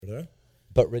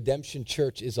But Redemption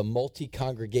Church is a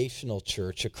multi-congregational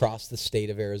church across the state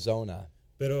of Arizona.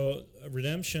 Pero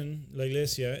Redemption, la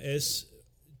iglesia,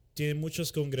 tiene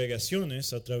muchas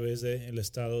congregaciones a través del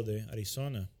estado de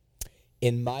Arizona.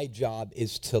 And my job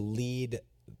is to lead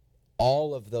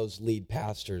all of those lead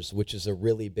pastors, which is a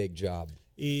really big job.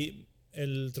 Y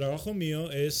el trabajo mío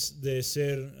es de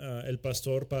ser el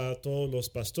pastor para todos los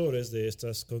pastores de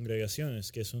estas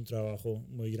congregaciones, que es un trabajo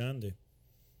muy grande.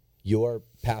 Your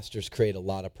pastors create a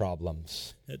lot of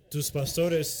problems. Tus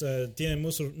pastores tienen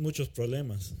muchos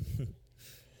problemas.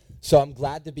 So I'm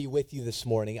glad to be with you this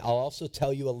morning. I'll also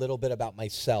tell you a little bit about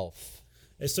myself.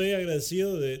 Estoy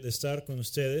agradecido de estar con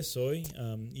ustedes hoy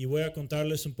y voy a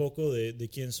contarles un poco de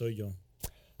quién soy yo.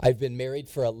 I've been married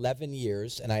for 11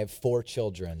 years and I have 4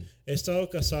 children. He estado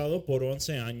casado por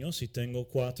 11 años y tengo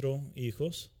 4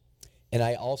 hijos. And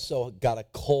I also got a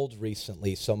cold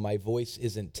recently, so my voice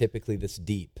isn't typically this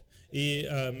deep. Y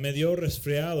me dio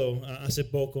resfriado hace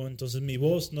poco, entonces mi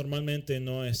voz normalmente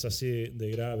no es así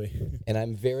de grave. And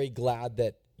I'm very glad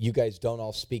that you guys don't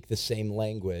all speak the same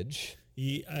language,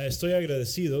 Y estoy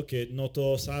agradecido que no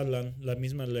todos hablan la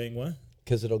misma lengua,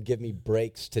 because it'll give me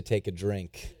breaks to take a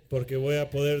drink. porque voy a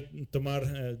poder tomar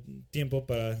tiempo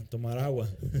para tomar agua.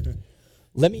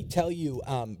 Let me tell you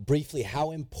briefly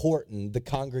how important the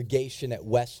congregation at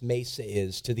West Mesa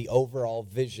is to the overall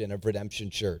vision of Redemption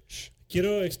Church.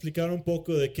 Quiero explicar un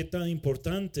poco de qué tan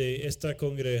importante esta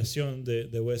congregación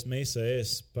de West Mesa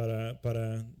es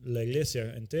para la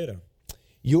iglesia entera.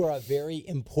 You are a very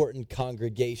important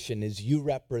congregation as you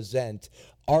represent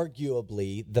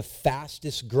arguably the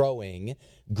fastest growing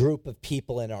group of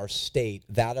people in our state,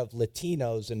 that of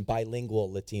Latinos and bilingual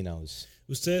Latinos.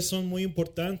 Ustedes son muy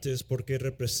importantes porque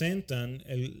representan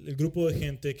el grupo de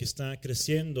gente que está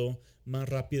creciendo más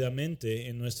rápidamente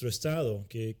en nuestro estado,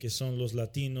 que son los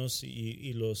latinos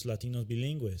y los latinos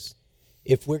bilingües.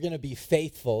 If we're going to be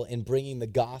faithful in bringing the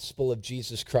gospel of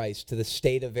Jesus Christ to the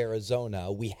state of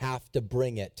Arizona, we have to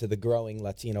bring it to the growing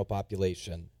Latino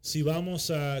population. Si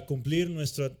vamos a cumplir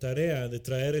nuestra tarea de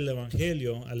traer el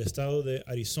evangelio al estado de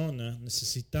Arizona,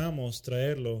 necesitamos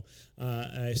traerlo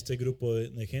a este grupo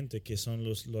de gente que son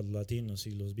los latinos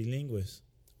y los bilingües.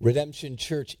 Redemption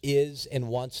Church is and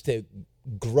wants to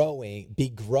be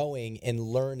growing and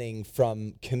learning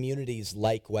from communities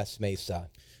like West Mesa.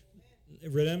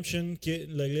 Redemption,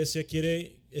 la iglesia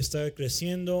quiere estar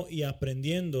creciendo y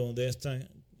aprendiendo de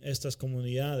estas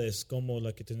comunidades como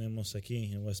la que tenemos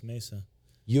aquí en West Mesa.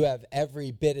 You have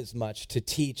every bit as much to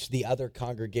teach the other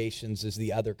congregations as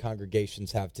the other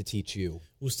congregations have to teach you.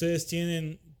 Ustedes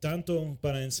tienen tanto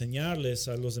para enseñarles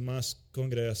a las demás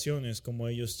congregaciones como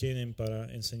ellos tienen para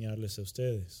enseñarles a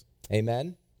ustedes.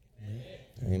 Amen?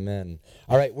 Amen.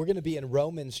 All right, we're going to be in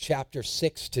Romans chapter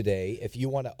 6 today, if you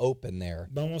want to open there.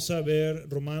 Vamos a ver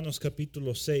Romanos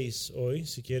capítulo 6 hoy,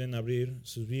 si quieren abrir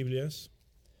sus Biblias.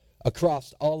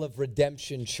 Across all of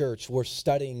Redemption Church, we're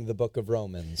studying the book of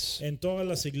Romans. En todas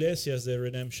las iglesias de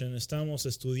Redemption estamos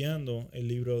estudiando el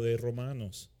libro de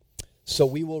Romanos. So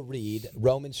we will read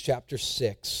Romans chapter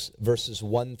 6, verses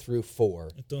 1 through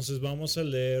 4. Entonces vamos a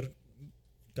leer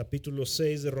capítulo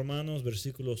 6 de Romanos,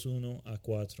 versículos 1 a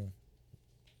 4.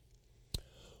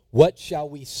 What shall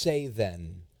we say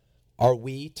then? Are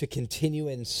we to continue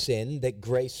in sin that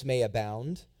grace may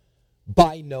abound?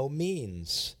 By no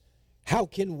means. How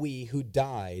can we who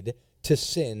died to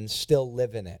sin still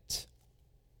live in it?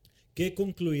 ¿Qué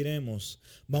concluiremos?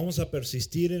 ¿Vamos a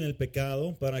persistir en el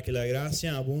pecado para que la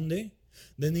gracia abunde?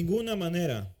 De ninguna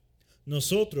manera.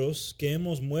 Nosotros que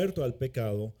hemos muerto al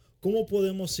pecado, ¿cómo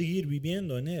podemos seguir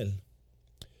viviendo en él?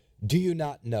 Do you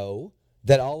not know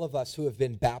that all of us who have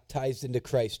been baptized into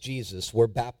Christ Jesus were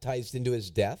baptized into his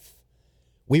death?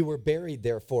 We were buried,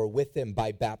 therefore, with him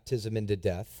by baptism into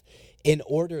death, in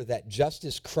order that just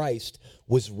as Christ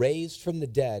was raised from the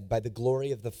dead by the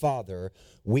glory of the Father,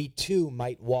 we too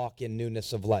might walk in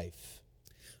newness of life.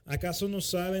 ¿Acaso no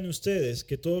saben ustedes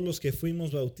que todos los que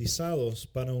fuimos bautizados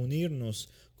para unirnos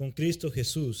con Cristo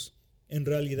Jesús, en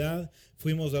realidad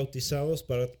fuimos bautizados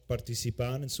para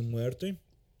participar en su muerte?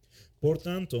 Por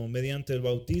tanto, mediante el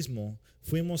bautismo,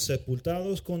 fuimos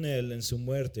sepultados con él en su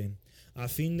muerte, a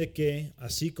fin de que,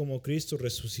 así como Cristo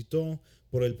resucitó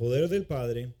por el poder del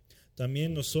Padre,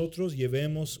 también nosotros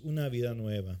llevemos una vida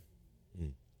nueva.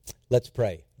 Let's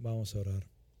pray. Vamos a orar.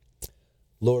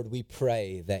 Lord, we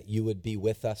pray that you would be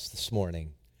with us this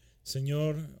morning.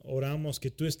 Señor, oramos que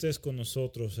tú estés con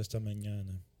nosotros esta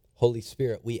mañana. Holy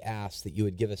Spirit, we ask that you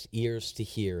would give us ears to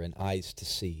hear and eyes to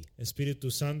see.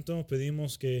 Espíritu Santo,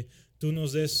 pedimos que tú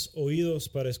nos des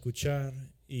oídos para escuchar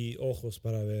y ojos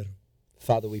para ver.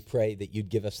 Father, we pray that you'd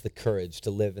give us the courage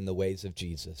to live in the ways of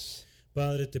Jesus.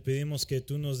 Padre, te pedimos que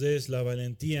tú nos des la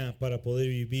valentía para poder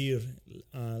vivir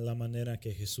a la manera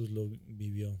que Jesús lo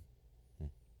vivió.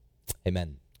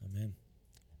 Amen. Amén.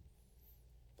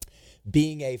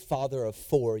 Being a father of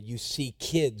 4, you see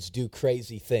kids do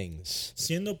crazy things.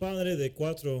 Siendo padre de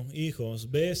 4 hijos,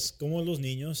 ves cómo los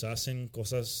niños hacen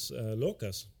cosas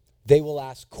locas. They will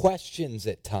ask questions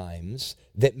at times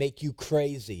that make you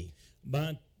crazy.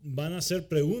 Van a hacer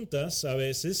preguntas a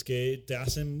veces que te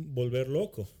hacen volver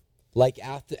loco. Like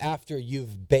after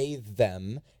you've bathed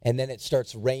them and then it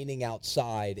starts raining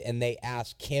outside and they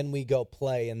ask, can we go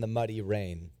play in the muddy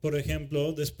rain? Por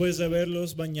ejemplo, después de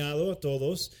haberlos bañado a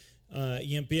todos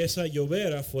y empieza a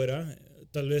llover afuera,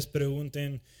 tal vez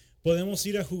pregunten, ¿podemos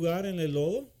ir a jugar en el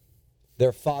lodo?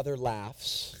 Their father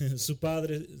laughs. Su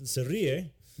padre se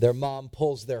ríe Their mom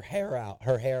pulls her hair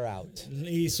out.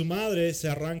 y su madre se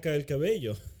arranca el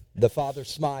cabello. The father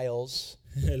smiles.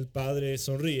 El padre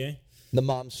sonríe The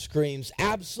mom screams,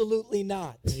 absolutely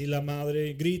not. y la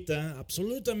madre grita,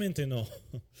 absolutamente no.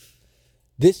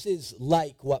 This is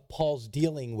like what Paul's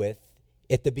dealing with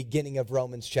at the beginning of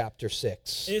Romans chapter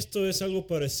 6. Esto es algo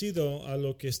parecido a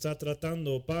lo que está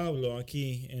tratando Pablo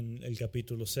aquí en el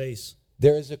capítulo 6.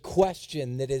 There is a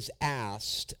question that is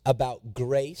asked about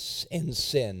grace and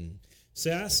sin.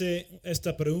 Se hace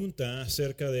esta pregunta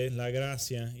acerca de la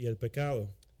gracia y el pecado.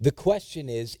 The question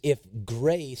is, if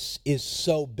grace is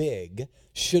so big,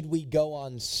 should we go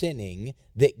on sinning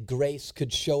that grace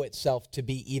could show itself to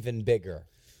be even bigger?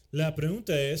 La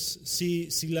pregunta es, si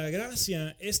la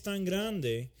gracia es tan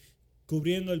grande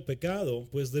cubriendo el pecado,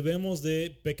 pues debemos de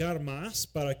pecar más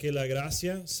para que la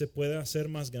gracia se pueda hacer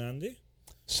más grande.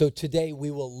 So today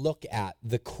we will look at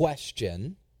the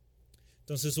question,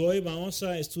 Entonces hoy vamos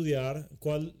a estudiar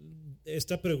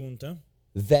esta pregunta,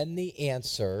 then the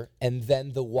answer, and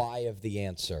then the why of the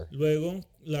answer. luego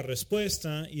la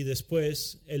respuesta y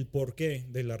después el porqué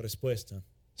de la respuesta.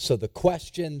 So the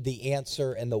question, the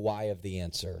answer, and the why of the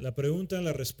answer. La pregunta,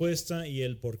 la respuesta y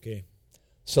el porqué.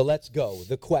 So let's go.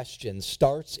 The question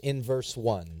starts in verse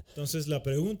 1. Entonces la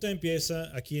pregunta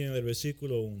empieza aquí en el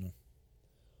versículo 1.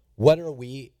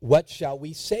 What shall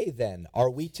we say then? Are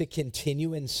we to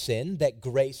continue in sin that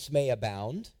grace may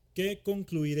abound? ¿Qué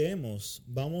concluiremos?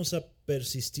 ¿Vamos a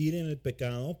persistir en el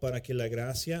pecado para que la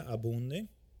gracia abunde?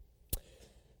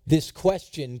 This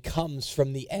question comes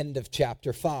from the end of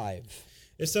chapter 5.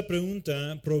 Esta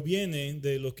pregunta proviene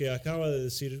de lo que acaba de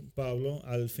decir Pablo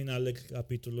al final del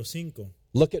capítulo 5.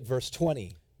 Look at verse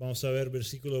 20. Vamos a ver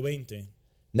versículo 20.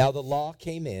 Now the law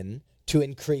came in to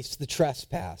increase the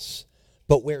trespass,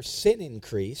 but where sin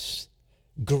increased,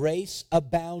 grace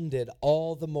abounded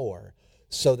all the more,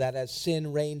 so that as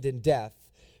sin reigned in death,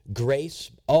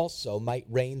 grace also might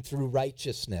reign through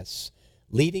righteousness,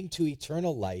 leading to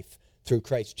eternal life through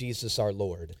Christ Jesus our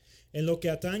Lord. En lo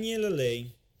que atañe a la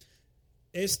ley,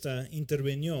 esta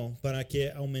intervino para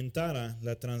que aumentara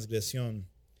la transgresión.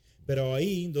 Pero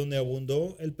ahí donde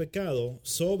abundó el pecado,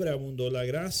 sobreabundó la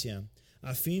gracia,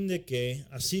 a fin de que,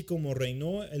 así como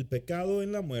reinó el pecado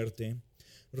en la muerte,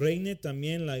 reine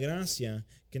también la gracia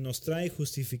que nos trae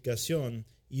justificación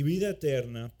y vida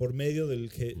eterna por medio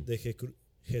de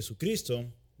Jesucristo,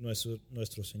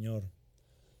 nuestro Señor.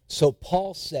 So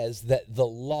Paul says that the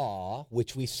law,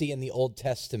 which we see in the Old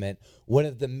Testament, one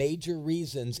of the major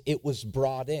reasons it was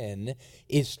brought in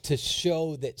is to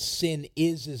show that sin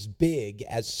is as big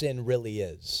as sin really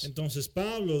is. Entonces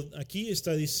Pablo aquí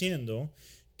está diciendo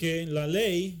que la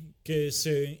ley que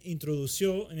se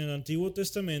introdució en el Antiguo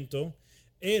Testamento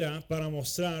era para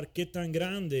mostrar qué tan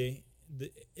grande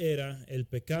era el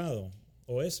pecado,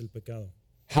 o es el pecado.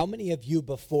 How many of you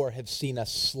before have seen a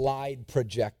slide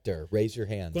projector? Raise your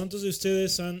hand. ¿Cuántos de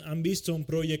ustedes han visto un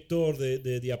proyector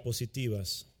de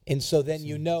diapositivas? And so then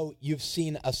you know you've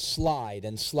seen a slide,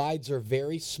 and slides are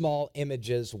very small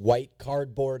images, white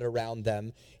cardboard around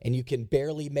them, and you can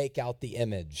barely make out the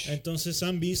image. Entonces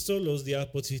han visto los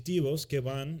diapositivos que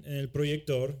van en el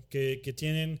proyector, que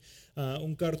tienen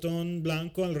un cartón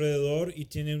blanco alrededor y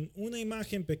tienen una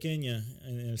imagen pequeña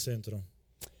en el centro.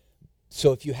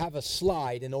 So if you have a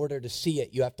slide, in order to see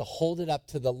it, you have to hold it up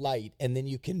to the light, and then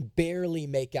you can barely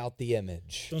make out the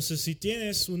image. Entonces si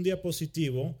tienes un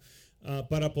diapositivo,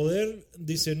 para poder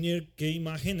discernir qué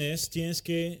imagen es, tienes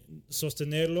que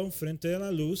sostenerlo frente a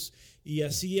la luz y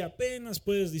así apenas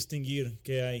puedes distinguir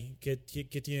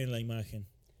qué tiene la imagen.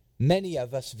 Many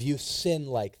of us view sin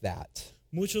like that.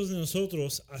 Muchos de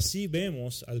nosotros así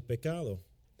vemos al pecado.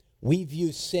 We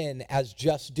view sin as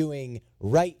just doing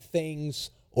right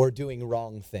things or doing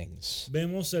wrong things.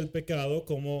 Vemos el pecado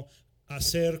como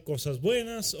hacer cosas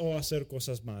buenas o hacer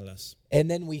cosas malas. And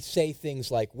then we say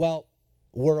things like, well,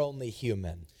 we're only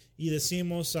human. y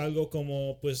decimos algo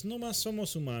como, pues no más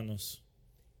somos humanos,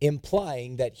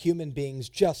 implying that human beings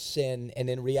just sin, and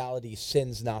in reality,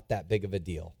 sin's not that big of a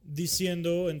deal.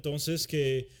 diciendo entonces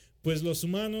que pues los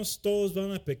humanos todos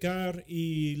van a pecar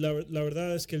y la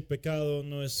verdad es que el pecado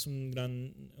no es un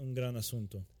gran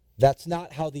asunto. That's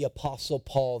not how the Apostle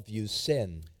Paul views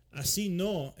sin. Así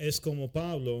no es como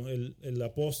Pablo, el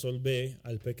apóstol, ve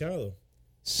al pecado.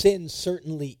 Sin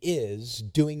certainly is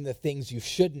doing the things you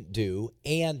shouldn't do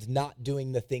and not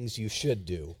doing the things you should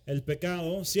do. El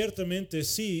pecado ciertamente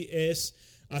sí es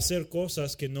hacer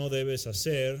cosas que no debes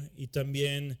hacer y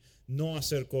también no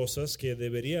hacer cosas que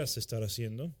deberías estar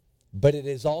haciendo. But it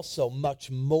is also much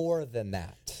more than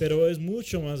that. Pero es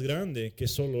mucho más grande que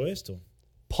solo esto.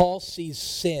 Paul sees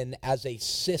sin as a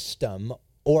system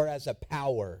or as a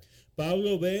power.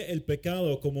 Pablo ve el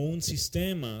pecado como un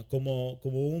sistema, como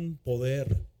un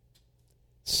poder.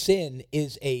 Sin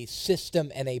is a system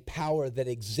and a power that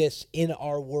exists in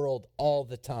our world all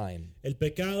the time. El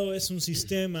pecado es un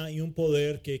sistema y un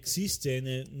poder que existe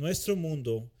en nuestro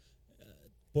mundo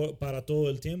para todo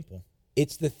el tiempo.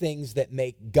 It's the things that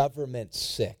make governments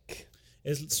sick.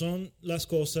 Son las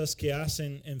cosas que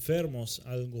hacen enfermos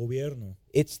al gobierno.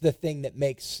 It's the thing that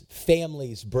makes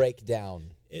families break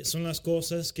down. Son las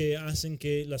cosas que hacen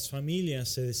que las familias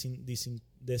se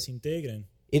desintegren.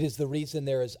 It is the reason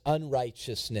there is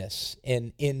unrighteousness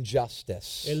and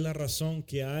injustice. Es la razón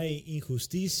que hay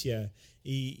injusticia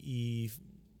y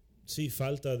sí,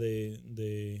 falta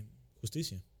de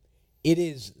justicia. It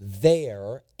is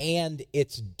there and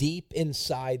it's deep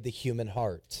inside the human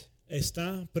heart.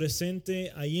 Está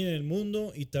presente ahí en el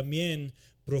mundo y también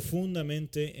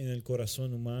profundamente en el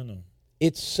corazón humano.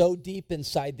 It's so deep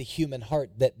inside the human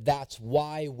heart that that's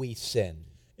why we sin.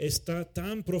 Está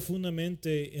tan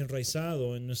profundamente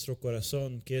enraizado en nuestro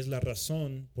corazón que es la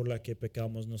razón por la que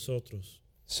pecamos nosotros.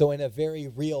 So in a very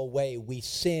real way, we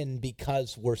sin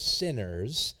because we're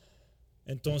sinners.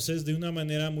 Entonces, de una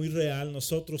manera muy real,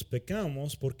 nosotros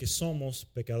pecamos porque somos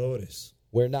pecadores.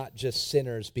 We're not just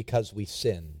sinners because we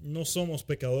sin. No somos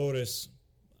pecadores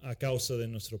a causa de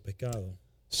nuestro pecado.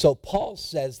 So Paul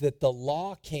says that the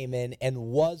law came in and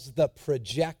was the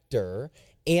projector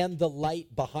and the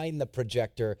light behind the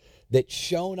projector that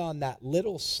shone on that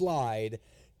little slide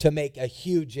to make a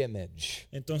huge image.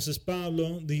 Entonces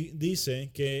Pablo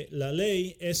dice que la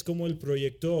ley es como el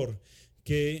proyector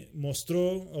que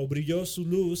mostró o brilló su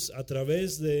luz a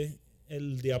través de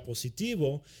el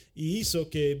diapositivo y hizo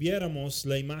que viéramos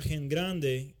la imagen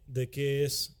grande de qué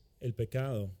es el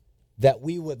pecado. That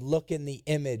we would look in the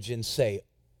image and say,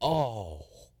 oh,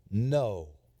 no.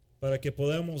 Para que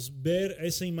podamos ver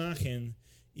esa imagen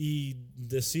y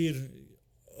decir,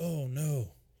 oh,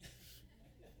 no.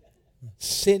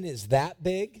 Sin is that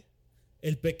big?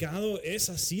 ¿El pecado es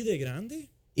así de grande?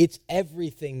 It's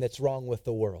everything that's wrong with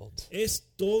the world. Es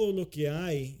todo lo que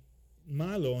hay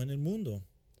malo en el mundo.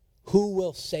 Who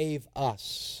will save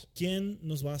us? ¿Quién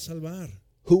nos va a salvar?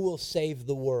 Who will save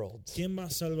the world? ¿Quién va a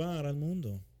salvar al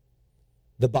mundo?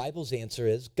 The Bible's answer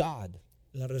is God.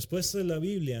 La respuesta de la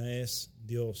Biblia es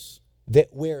Dios. That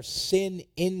where sin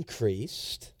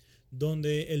increased,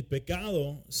 Donde el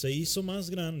pecado se hizo más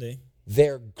grande,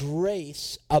 their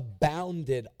grace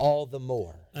abounded all the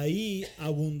more. ahí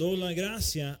abundó la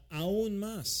gracia aún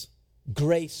más.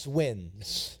 Grace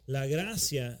wins. La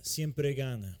gracia siempre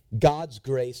gana. God's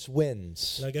grace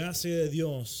wins. La gracia de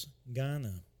Dios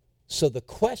gana. So the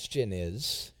question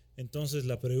is, Entonces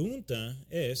la pregunta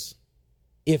es,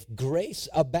 if grace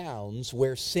abounds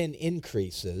where sin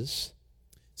increases,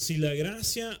 si la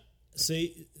gracia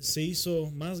se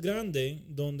hizo más grande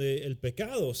donde el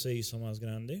pecado se hizo más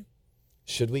grande,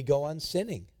 should we go on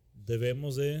sinning?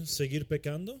 ¿debemos de seguir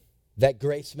pecando That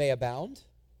grace may abound?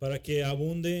 para que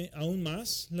abunde aún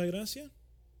más la gracia?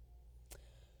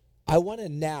 I want to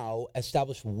now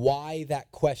establish why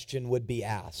that question would be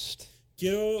asked.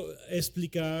 Quiero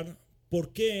explicar por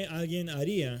qué alguien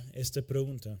haría esta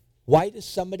pregunta. Why does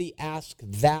somebody ask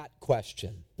that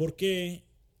question? ¿Por qué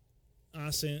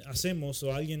hacemos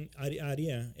o alguien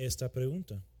haría esta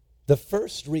pregunta? The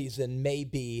first reason may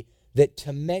be that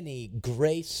to many,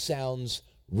 grace sounds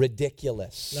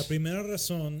ridiculous. La primera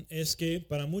razón es que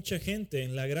para mucha gente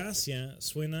la gracia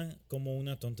suena como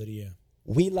una tontería.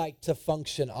 We like to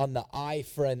function on the eye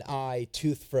for an eye,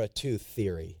 tooth for a tooth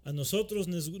theory. A nosotros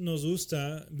nos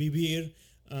gusta vivir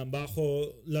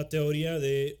bajo la teoría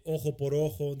de ojo por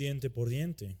ojo, diente por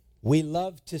diente. We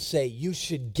love to say, you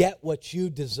should get what you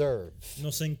deserve.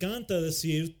 Nos encanta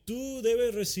decir, tú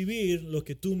debes recibir lo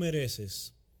que tú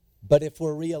mereces. But if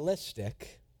we're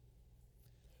realistic,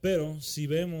 Pero si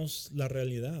vemos la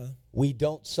realidad, we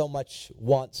don't so much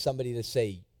want somebody to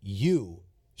say, you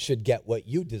should get what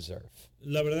you deserve.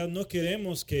 La verdad no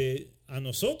queremos que a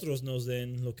nosotros nos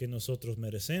den lo que nosotros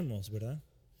merecemos, ¿verdad?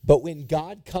 But when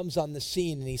God comes on the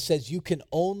scene and he says you can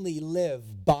only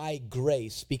live by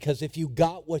grace because if you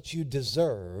got what you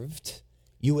deserved,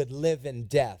 you would live in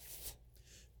death.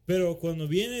 Pero cuando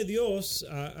viene Dios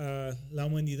a la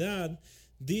humanidad,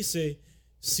 dice,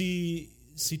 si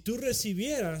tú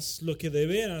recibieras lo que de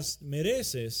veras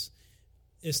mereces,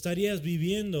 estarías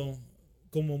viviendo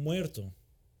como muerto.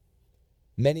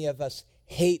 Many of us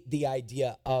hate the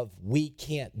idea of we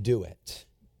can't do it.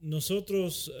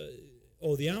 Nosotros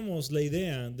odiamos la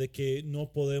idea de que no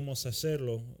podemos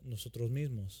hacerlo nosotros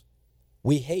mismos.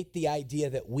 We hate the idea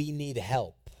that we need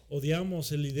help.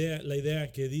 Odiamos la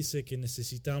idea que dice que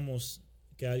necesitamos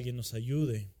que alguien nos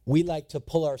ayude. We like to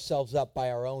pull ourselves up by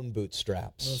our own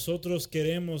bootstraps. Nosotros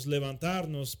queremos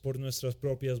levantarnos por nuestras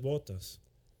propias botas.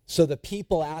 So the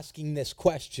people asking this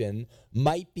question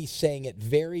might be saying it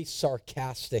very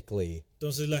sarcastically.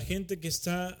 Entonces la gente que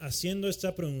está haciendo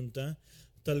esta pregunta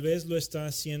tal vez lo está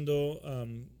haciendo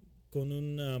con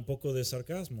un poco de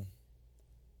sarcasmo.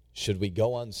 Should we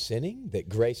go on sinning that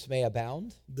grace may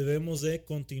abound? ¿Debemos de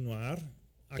continuar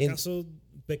acaso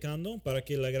pecando para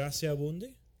que la gracia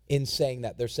abunde? In saying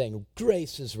that, they're saying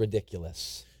grace is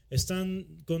ridiculous.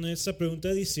 Están con esta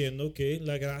pregunta diciendo que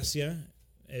la gracia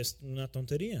es una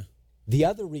tontería. The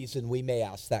other reason we may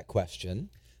ask that question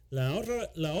La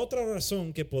otra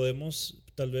razón que podemos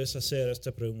tal vez hacer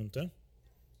esta pregunta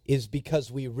is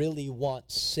because we really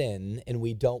want sin and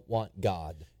we don't want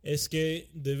God. es que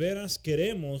de veras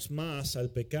queremos más al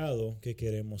pecado que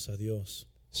queremos a Dios.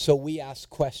 So we ask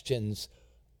questions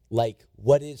like,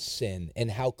 what is sin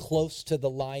and how close to the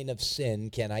line of sin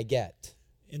can I get?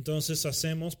 Entonces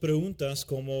hacemos preguntas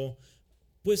como,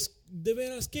 pues, ¿de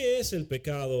veras qué es el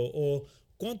pecado? ¿O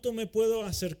cuánto me puedo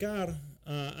acercar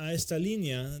a esta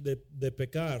línea de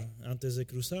pecar antes de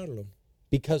cruzarlo?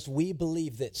 Because we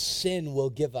believe that sin will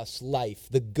give us life,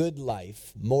 the good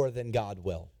life, more than God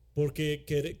will. Porque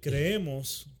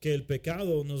creemos que el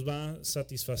pecado nos va a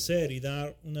satisfacer y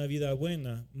dar una vida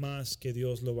buena más que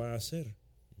Dios lo va a hacer.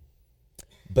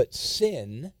 But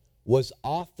sin was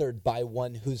authored by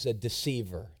one who's a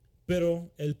deceiver.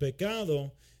 Pero el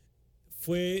pecado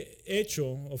fue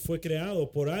hecho o fue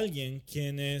creado por alguien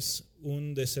quien es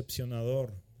un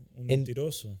decepcionador, un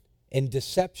mentiroso. And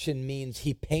deception means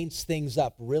he paints things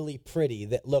up really pretty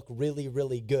that look really,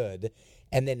 really good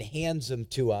and then hands them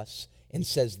to us and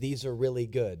says, these are really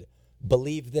good.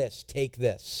 Believe this, take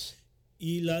this.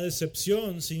 Y la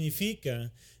decepción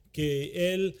significa que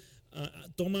él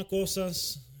toma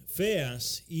cosas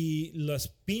feas y las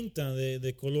pinta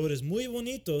de colores muy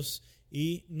bonitos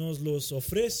y nos los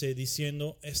ofrece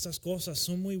diciendo, estas cosas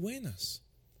son muy buenas.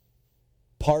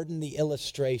 Pardon the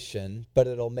illustration, but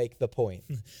it'll make the point.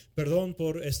 Perdón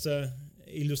por esta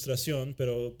ilustración,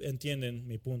 pero entienden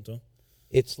mi punto.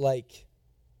 It's like,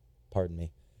 pardon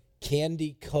me,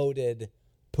 candy-coated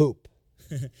poop.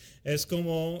 Es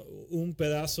como un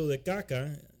pedazo de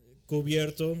caca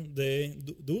cubierto de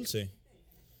dulce.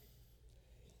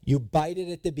 You bite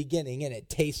it at the beginning and it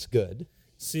tastes good.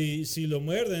 Si lo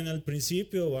muerden al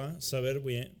principio va a saber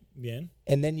bien.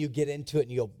 And then you get into it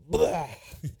and you go, blah.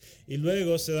 Y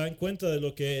luego se dan cuenta de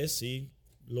lo que es y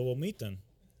lo vomitan.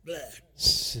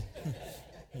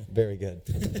 Very good.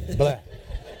 Blah.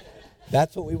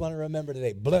 That's what we want to remember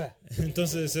today. Blah.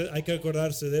 Entonces hay que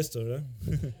acordarse de esto,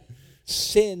 ¿verdad?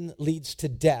 Sin leads to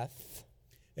death.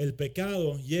 El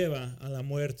pecado lleva a la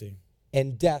muerte.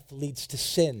 And death leads to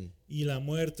sin. Y la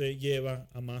muerte lleva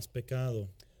a más pecado.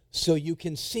 So you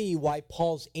can see why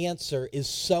Paul's answer is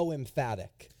so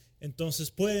emphatic. Entonces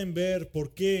pueden ver por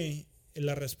qué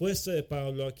la respuesta de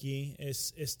Pablo aquí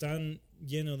es tan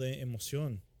lleno de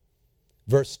emoción.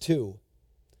 Verse 2,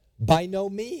 by no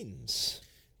means.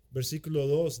 Versículo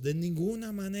 2, de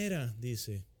ninguna manera,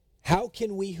 dice. How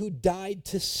can we who died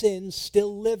to sin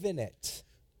still live in it?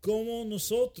 ¿Cómo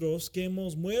nosotros que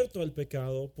hemos muerto al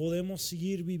pecado podemos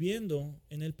seguir viviendo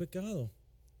en el pecado?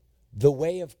 The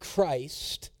way of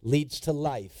Christ leads to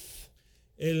life.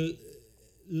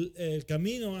 El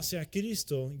camino hacia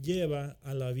Cristo lleva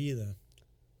a la vida.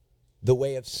 The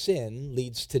way of sin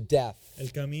leads to death.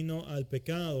 El camino al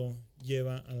pecado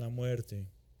lleva a la muerte.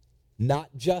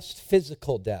 Not just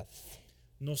physical death,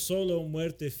 No solo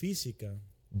muerte física,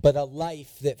 but a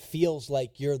life that feels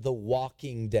like you're the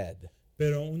walking dead.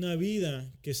 pero una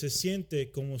vida que se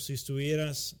siente como si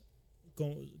estuvieras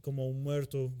como un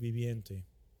muerto viviente.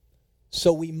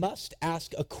 So we must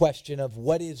ask a question of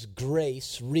what is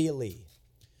grace really?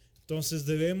 Entonces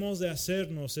debemos de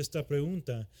hacernos esta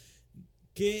pregunta.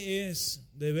 ¿Qué es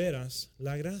de veras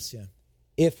la gracia?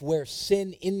 if where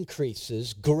sin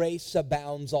increases, grace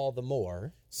abounds all the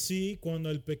more, Si cuando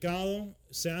el pecado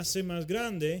se hace más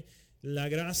grande, la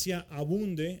gracia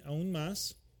abunde aún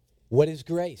más. what is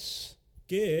grace?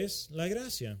 ¿Qué es la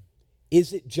gracia?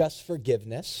 Is it just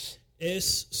forgiveness?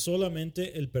 ¿Es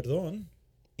solamente el perdón?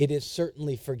 It is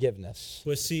certainly forgiveness,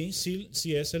 Pues sí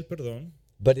es el perdón,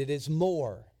 but it is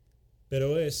more.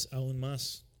 pero es aún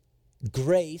más.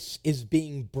 Grace is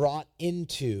being brought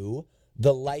into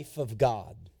the life of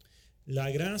God.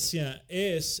 La gracia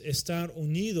es estar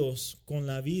unidos con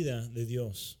la vida de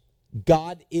Dios.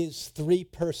 God is three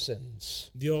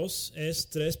persons, Dios es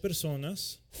tres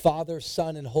personas, Father,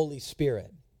 Son, and Holy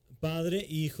Spirit. Padre,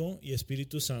 Hijo y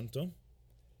Espíritu Santo.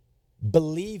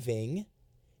 Believing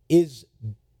is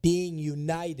being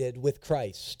united with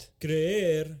Christ.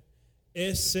 Creer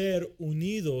es ser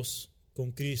unidos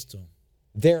con Cristo.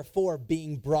 Therefore,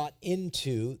 being brought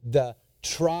into the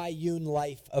triune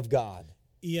life of God.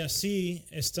 Y así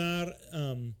estar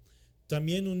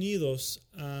también unidos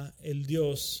a el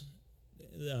Dios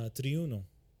triuno.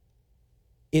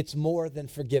 It's more than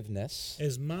forgiveness,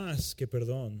 Es más que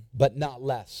perdón but not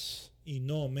less. y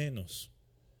no menos.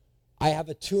 I have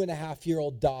a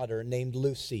 2.5-year-old daughter named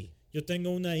Lucy. Yo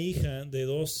tengo una hija de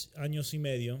 2 años y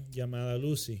medio llamada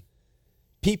Lucy.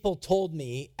 People told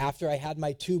me after I had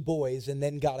my 2 boys and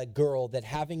then got a girl that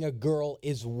having a girl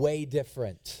is way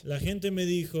different. La gente me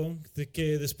dijo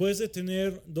que después de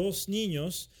tener 2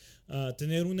 niños,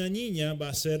 tener una niña va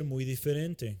a ser muy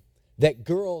diferente. That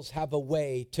girls have a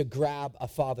way to grab a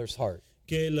father's heart.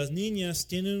 Que las niñas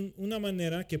tienen una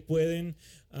manera que pueden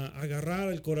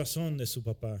agarrar el corazón de su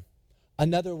papá.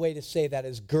 Another way to say that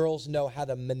is girls know how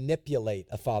to manipulate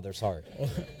a father's heart.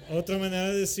 Otra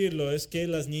manera de decirlo es que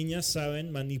las niñas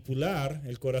saben manipular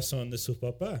el corazón de su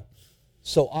papá.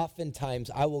 So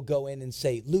oftentimes I will go in and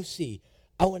say, Lucy,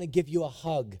 I want to give you a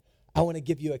hug. I want to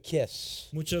give you a kiss.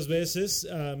 Muchas veces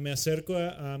me acerco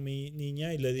a mi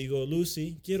niña y le digo,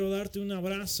 Lucy, quiero darte un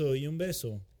abrazo y un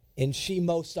beso. And she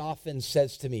most often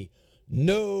says to me,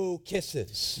 no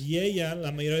kisses. Y ella,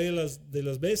 la mayoría de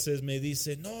las veces, me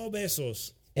dice, no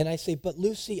besos. And I say, but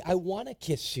Lucy, I want to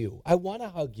kiss you. I want to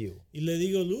hug you. Y le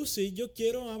digo, Lucy, yo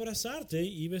quiero abrazarte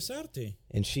y besarte.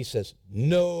 And she says,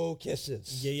 no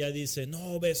kisses. Y ella dice,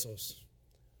 no besos.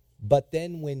 But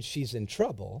then when she's in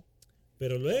trouble,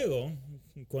 Pero luego,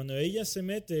 cuando ella se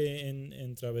mete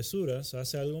en travesuras,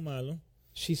 hace algo malo,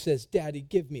 she says, Daddy,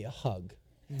 give me a hug.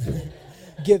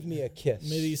 Give me a kiss.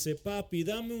 me dice, papi,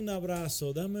 dame un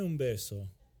abrazo, dame un beso.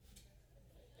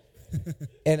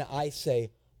 And I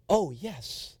say, oh,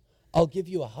 yes, I'll give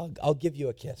you a hug. I'll give you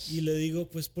a kiss. Y le digo,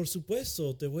 pues por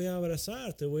supuesto, te voy a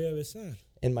abrazar, te voy a besar.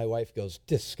 And my wife goes,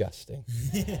 disgusting.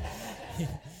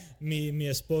 Mi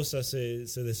esposa se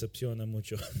decepciona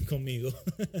mucho conmigo.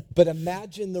 But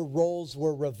imagine the roles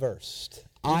were reversed.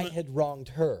 I had wronged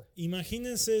her.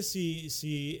 Imagínense si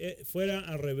fuera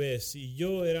al revés, si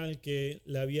yo era el que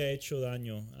le había hecho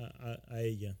daño a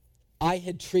ella. I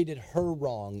had treated her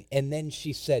wrong, and then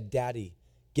she said, Daddy,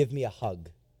 give me a hug.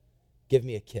 Give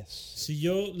me a kiss. Si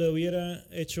yo le hubiera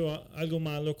hecho algo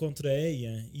malo contra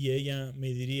ella y ella me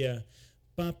diría,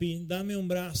 papi, dame un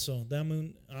brazo, dame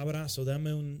un abrazo,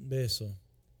 dame un beso.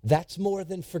 That's more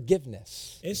than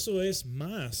forgiveness. Eso es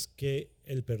más que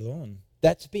el perdón.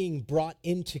 That's being brought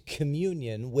into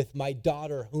communion with my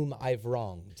daughter whom I've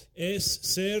wronged. Es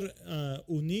ser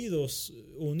unido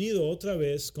otra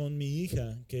vez con mi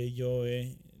hija que yo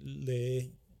le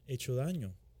he hecho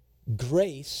daño.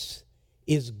 Grace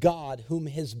is God whom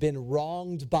has been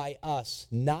wronged by us,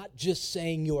 not just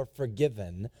saying you're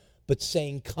forgiven, but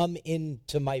saying, come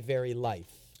into my very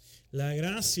life. La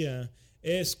gracia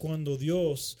es cuando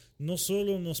Dios no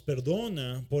solo nos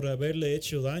perdona por haberle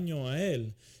hecho daño a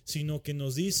Él, sino que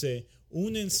nos dice,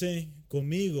 únense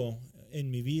conmigo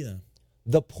en mi vida.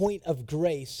 The point of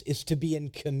grace is to be in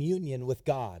communion with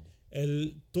God.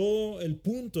 Todo el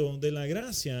punto de la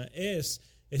gracia es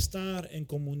estar en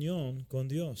comunión con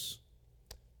Dios.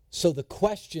 So the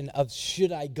question of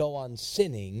should I go on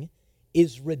sinning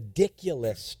is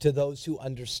ridiculous to those who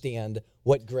understand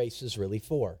what grace is really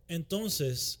for.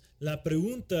 Entonces, la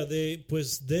pregunta de,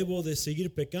 pues, ¿debo de seguir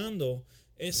pecando?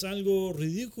 Es algo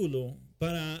ridículo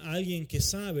para alguien que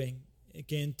sabe,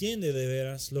 que entiende de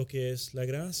veras lo que es la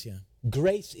gracia.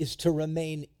 Grace is to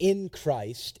remain in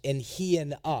Christ and He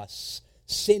in us.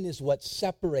 Sin is what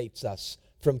separates us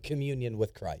from communion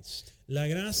with Christ. La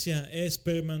gracia es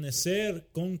permanecer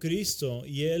con Cristo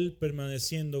y Él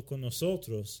permaneciendo con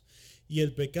nosotros. Y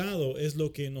el pecado es lo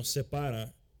que nos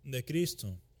separa de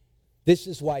Cristo. This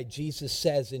is why Jesus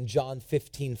says in John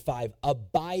 15:5,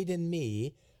 abide in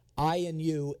me, I in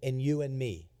you, and you in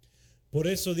me. Por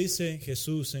eso dice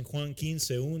Jesús en Juan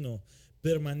 15:1,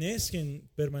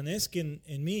 permanezcan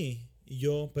en mí y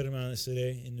yo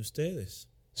permaneceré en ustedes.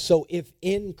 So if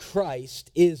in Christ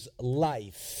is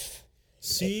life,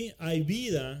 Si hay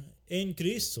vida en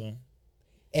Cristo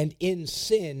and in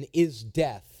sin is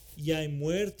death, y hay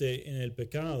muerte en el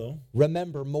pecado,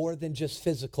 remember, more than just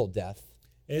physical death.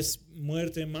 es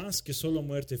muerte más que solo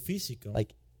muerte física.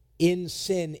 Like, in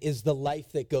sin is the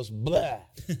life that goes blah.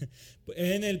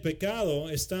 En el pecado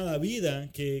está la vida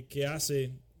que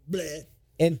hace bleh.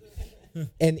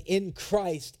 And in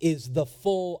Christ is the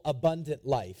full, abundant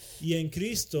life. Y en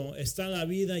Cristo está la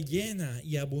vida llena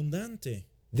y abundante.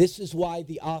 This is why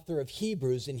the author of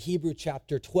Hebrews in Hebrew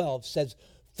chapter 12 says,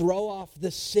 throw off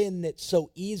the sin that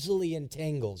so easily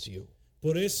entangles you.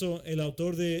 Por eso el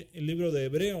autor del libro de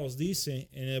Hebreos dice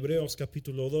en Hebreos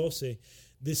capítulo 12,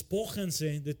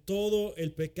 despójanse de todo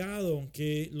el pecado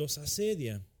que los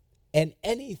asedia And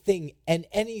anything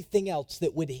else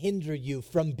that would hinder you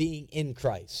from being in y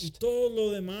Christ. todo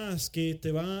lo demás que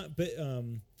te va a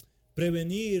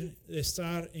prevenir de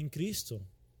estar en Cristo.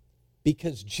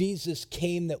 Because Jesus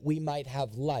came that we might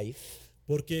have life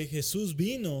Porque Jesús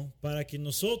vino para que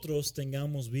nosotros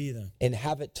tengamos vida and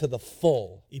have it to the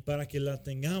full. y para que la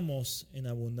tengamos en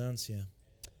abundancia.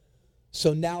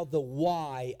 So now the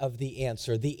why of the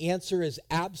answer. The answer is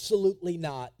absolutely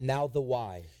not. Now the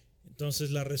why.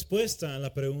 Entonces la respuesta a la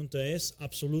pregunta es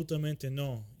absolutamente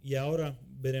no. Y ahora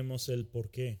veremos el por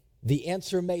qué. The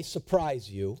answer may surprise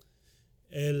you.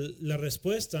 La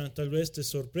respuesta tal vez te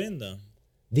sorprenda.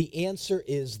 The answer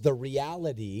is the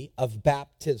reality of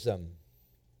baptism.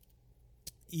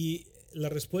 Y la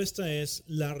respuesta es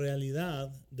la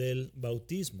realidad del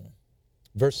bautismo.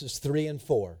 Verses 3 and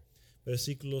 4.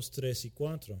 Versículos 3 y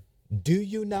 4. Do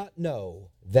you not know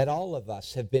that all of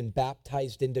us have been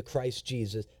baptized into Christ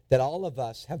Jesus, that all of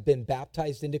us have been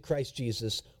baptized into Christ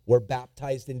Jesus, were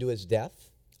baptized into his death?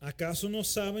 ¿Acaso no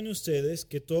saben ustedes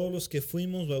que todos los que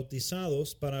fuimos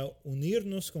bautizados para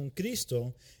unirnos con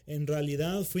Cristo, en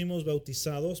realidad fuimos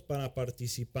bautizados para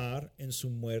participar en su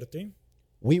muerte?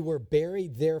 We were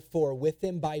buried therefore with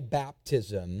him by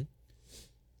baptism,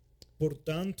 Por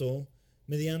tanto,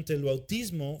 mediante el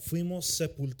bautismo fuimos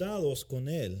sepultados con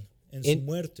él en su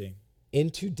muerte,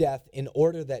 into death, in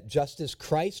order that just as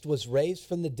Christ was raised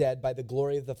from the dead by the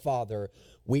glory of the Father,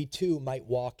 we too might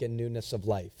walk in newness of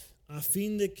life. a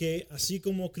fin de que, así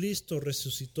como Cristo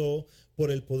resucitó por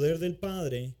el poder del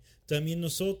Padre, también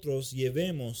nosotros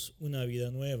llevemos una vida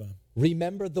nueva.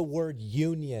 Remember the word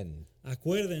union.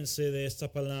 Acuérdense de esta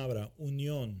palabra,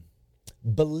 unión.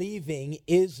 Believing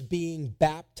is being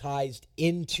baptized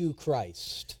into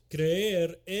Christ.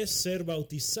 Creer es ser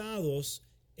bautizados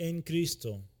en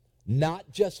Cristo.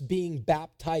 Not just being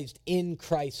baptized in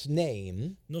Christ's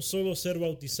name, No solo ser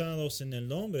bautizados en el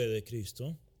nombre de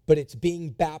Cristo, but it's being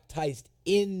baptized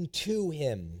into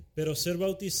him. pero ser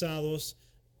bautizados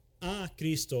a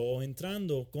Cristo o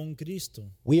entrando con Cristo.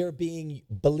 We are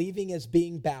believing as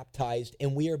being baptized,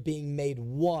 and we are being made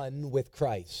one with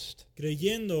Christ.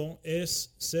 Creyendo es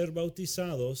ser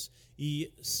bautizados y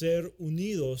ser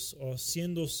unidos o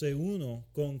haciéndose uno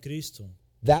con Cristo.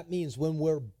 That means when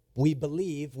we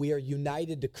believe, we are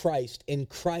united to Christ, and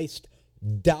Christ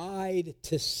died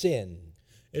to sin.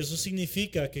 Eso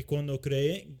significa que cuando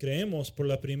creemos por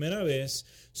la primera vez,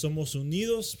 somos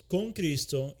unidos con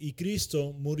Cristo y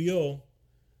Cristo murió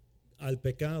al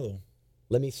pecado.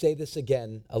 Let me say this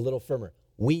again a little firmer.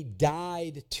 We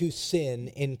died to sin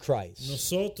in Christ.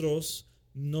 Nosotros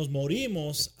nos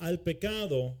morimos al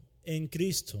pecado en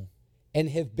Cristo And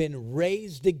have been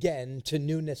raised again to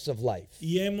newness of life.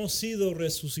 y hemos sido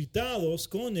resucitados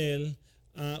con Él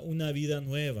a una vida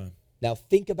nueva. Now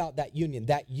think about that union.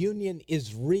 That union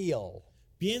is real.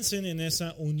 Piensen en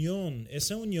esa unión.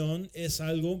 Esa unión es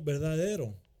algo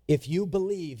verdadero. If you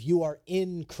believe, you are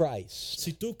in Christ,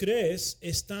 Si tú crees,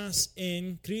 estás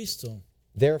en Cristo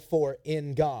therefore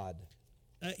in God.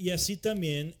 y así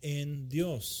también en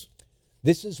Dios.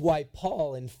 This is why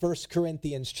Paul in 1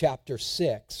 Corinthians chapter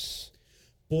 6,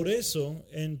 Por eso,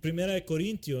 en 1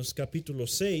 Corintios capítulo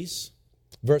 6,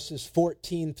 verses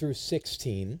 14 through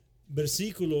 16,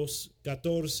 versículos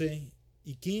 14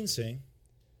 y 15,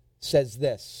 says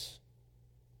this,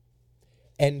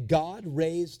 and God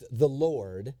raised the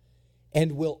Lord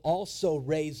and will also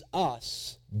raise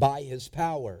us by his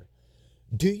power.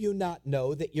 Do you not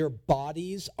know that your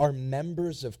bodies are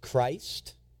members of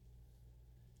Christ?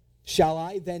 Shall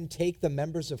I then take the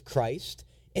members of Christ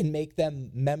and make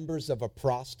them members of a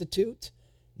prostitute?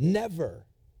 Never.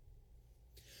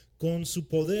 Con su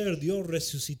poder Dios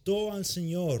resucitó al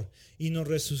Señor y nos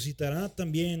resucitará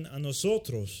también a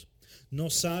nosotros. ¿No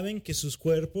saben que sus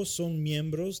cuerpos son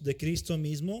miembros de Cristo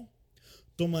mismo?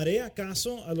 ¿Tomaré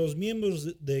acaso a los miembros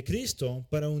de Cristo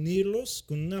para unirlos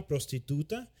con una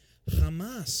prostituta?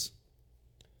 Jamás.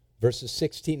 Verses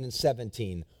 16 and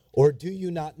 17. Or do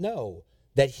you not know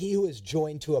that he who is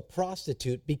joined to a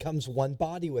prostitute becomes one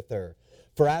body with her?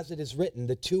 For as it is written,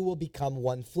 the two will become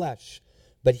one flesh.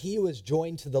 But he who is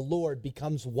joined to the Lord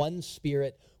becomes one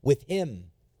spirit with him.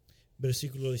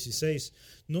 Versículo 16.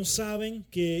 ¿No saben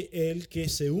que el que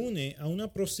se une a una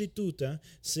prostituta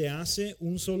se hace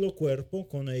un solo cuerpo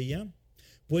con ella?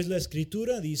 Pues la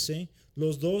Escritura dice,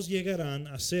 los dos llegarán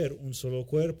a ser un solo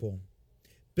cuerpo.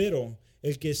 Pero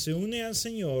el que se une al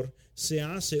Señor se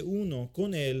hace uno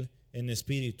con él en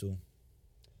espíritu.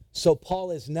 So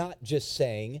Paul is not just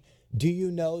saying, do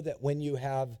you know that when you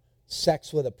have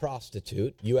sex with a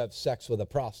prostitute, you have sex with a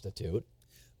prostitute?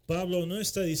 Pablo no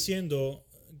está diciendo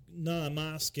nada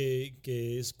más que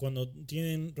es cuando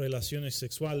tienen relaciones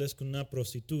sexuales con una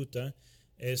prostituta,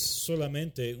 es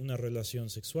solamente una relación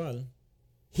sexual.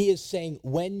 He is saying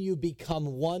when you become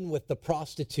one with the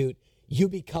prostitute, you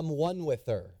become one with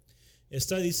her.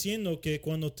 Está diciendo que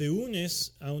cuando te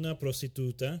unes a una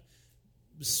prostituta,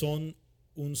 son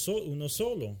uno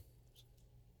solo.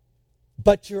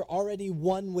 But you're already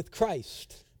one with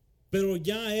Christ, Pero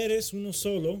ya eres uno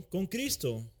solo con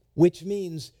Cristo. which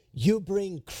means you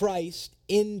bring Christ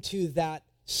into that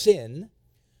sin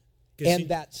Que, and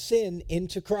that sin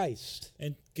into Christ.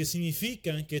 que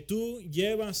significa que tú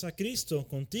llevas a Cristo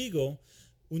contigo,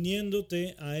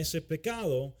 uniéndote a ese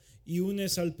pecado y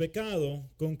unes al pecado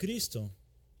con Cristo.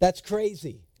 That's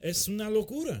crazy. Es una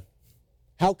locura.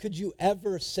 How could you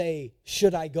ever say,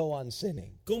 should I go on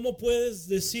sinning? ¿Cómo puedes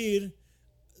decir,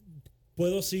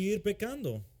 puedo seguir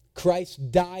pecando?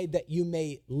 Christ died that you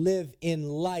may live in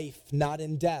life, not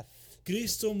in death.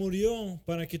 Cristo murió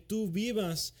para que tú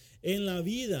vivas en la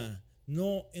vida,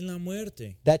 no en la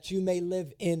muerte. That you may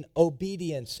live in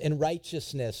obedience and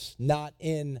righteousness, not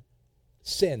in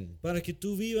sin. Para que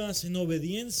tú vivas en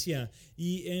obediencia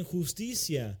y en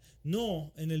justicia,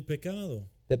 no en el pecado.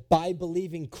 That by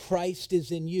believing Christ is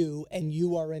in you and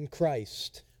you are in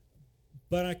Christ,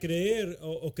 Para creer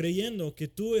o creyendo que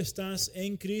tú estás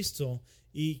en Cristo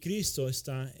y Cristo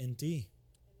está en ti.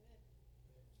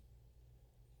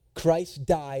 Christ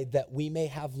died that we may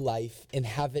have life and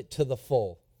have it to the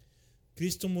full.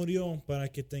 Cristo murió para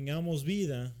que tengamos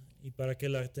vida y para que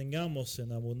la tengamos en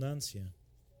abundancia.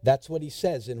 That's what he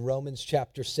says in Romans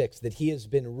chapter 6, that he has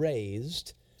been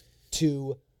raised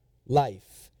to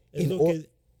life. Es lo que,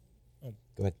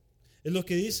 Go ahead. es lo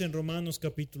que dice en Romanos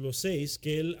capítulo 6,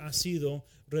 que Él ha sido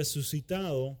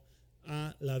resucitado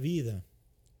a la vida.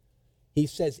 He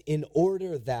says, in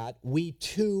order that we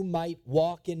too might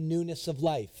walk in newness of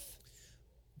life.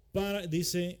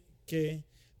 Dice que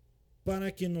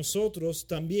para que nosotros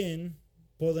también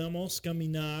podamos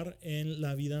caminar en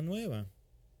la vida nueva.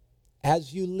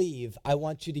 As you leave, I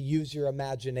want you to use your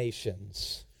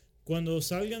imaginations. Cuando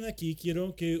salgan de aquí,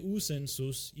 quiero que usen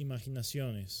sus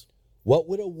imaginaciones. What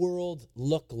would a world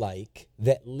look like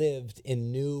that lived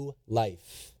in new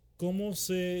life? ¿Cómo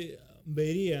se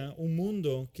vería un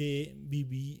mundo que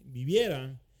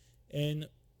viviera en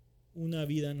una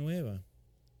vida nueva?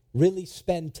 Really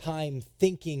spend time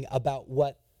thinking about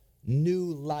what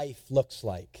new life looks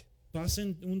like.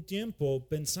 Pasen un tiempo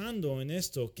pensando en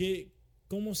esto,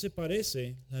 cómo se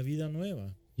parece la vida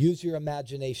nueva. Use your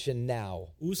imagination now.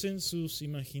 Usen sus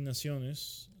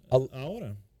imaginaciones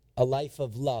ahora. A life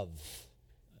of love.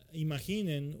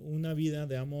 Imaginen una vida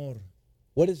de amor.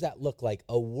 What does that look like?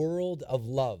 A world of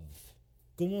love.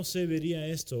 ¿Cómo se vería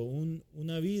esto?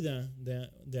 Una vida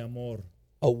de amor.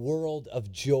 A world of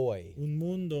joy. Un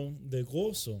mundo de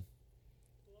gozo.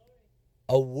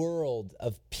 A world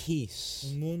of peace.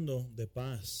 Un mundo de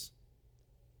paz.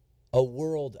 A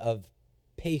world of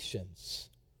patience.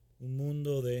 Un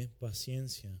mundo de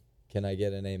paciencia. Can I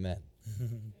get an amen?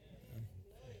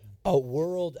 A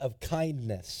world of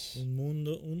kindness. Un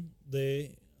mundo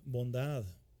de bondad.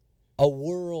 A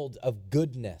world of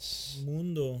goodness. Un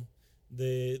mundo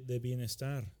de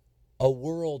bienestar. A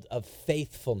world of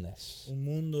faithfulness. Un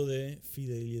mundo de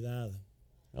fidelidad.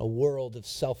 A world of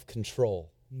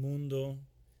self-control. Un mundo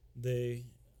de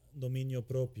dominio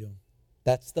propio.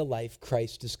 That's the life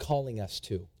Christ is calling us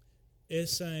to.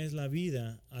 Esa es la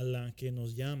vida a la que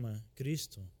nos llama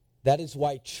Cristo. That is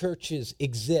why churches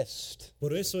exist,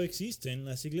 Por eso existen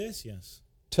las iglesias,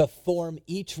 to form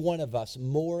each one of us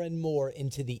more and more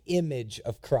into the image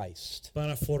of Christ.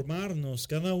 para formarnos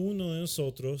cada uno de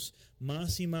nosotros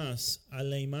más y más a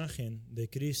la imagen de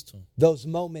Cristo. Those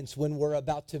moments when we're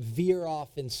about to veer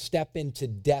off and step into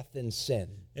death and sin.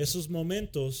 Esos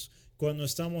momentos cuando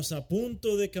estamos a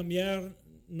punto de cambiar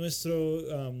nuestra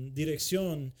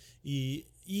dirección y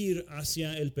ir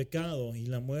hacia el pecado y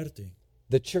la muerte.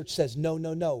 The church says, no,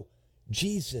 no, no.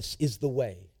 Jesus is the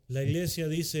way. La iglesia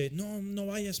dice, no, no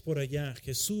vayas por allá.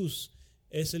 Jesús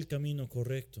es el camino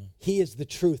correcto. He is the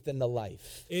truth and the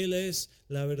life. Él es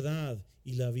la verdad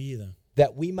y la vida.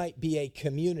 That we might be a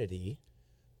community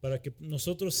Para que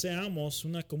nosotros seamos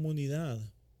una comunidad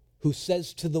who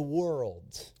says to the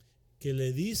world, que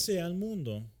le dice al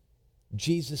mundo,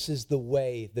 Jesus is the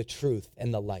way, the truth,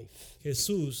 and the life.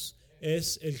 Jesús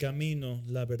es el camino,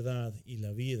 la verdad y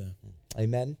la vida.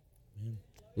 Amen? Amén.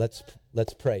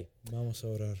 Let's pray. Vamos a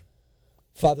orar.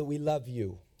 Father, we love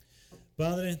you.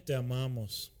 Padre, te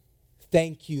amamos.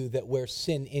 Thank you that where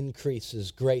sin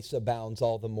increases, grace abounds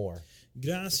all the more.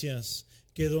 Gracias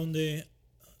que donde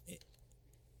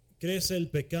crece el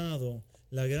pecado,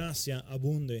 la gracia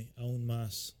abunde aún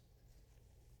más.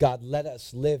 God, let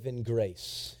us live in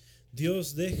grace.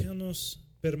 Dios, déjanos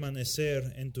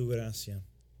permanecer en tu gracia.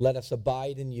 Let us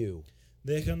abide in you.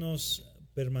 Déjanos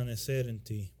permanecer en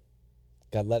ti.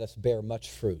 God, let us bear much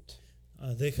fruit.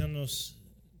 Déjanos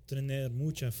tener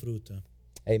mucha fruta.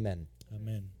 Amen.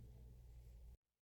 Amén.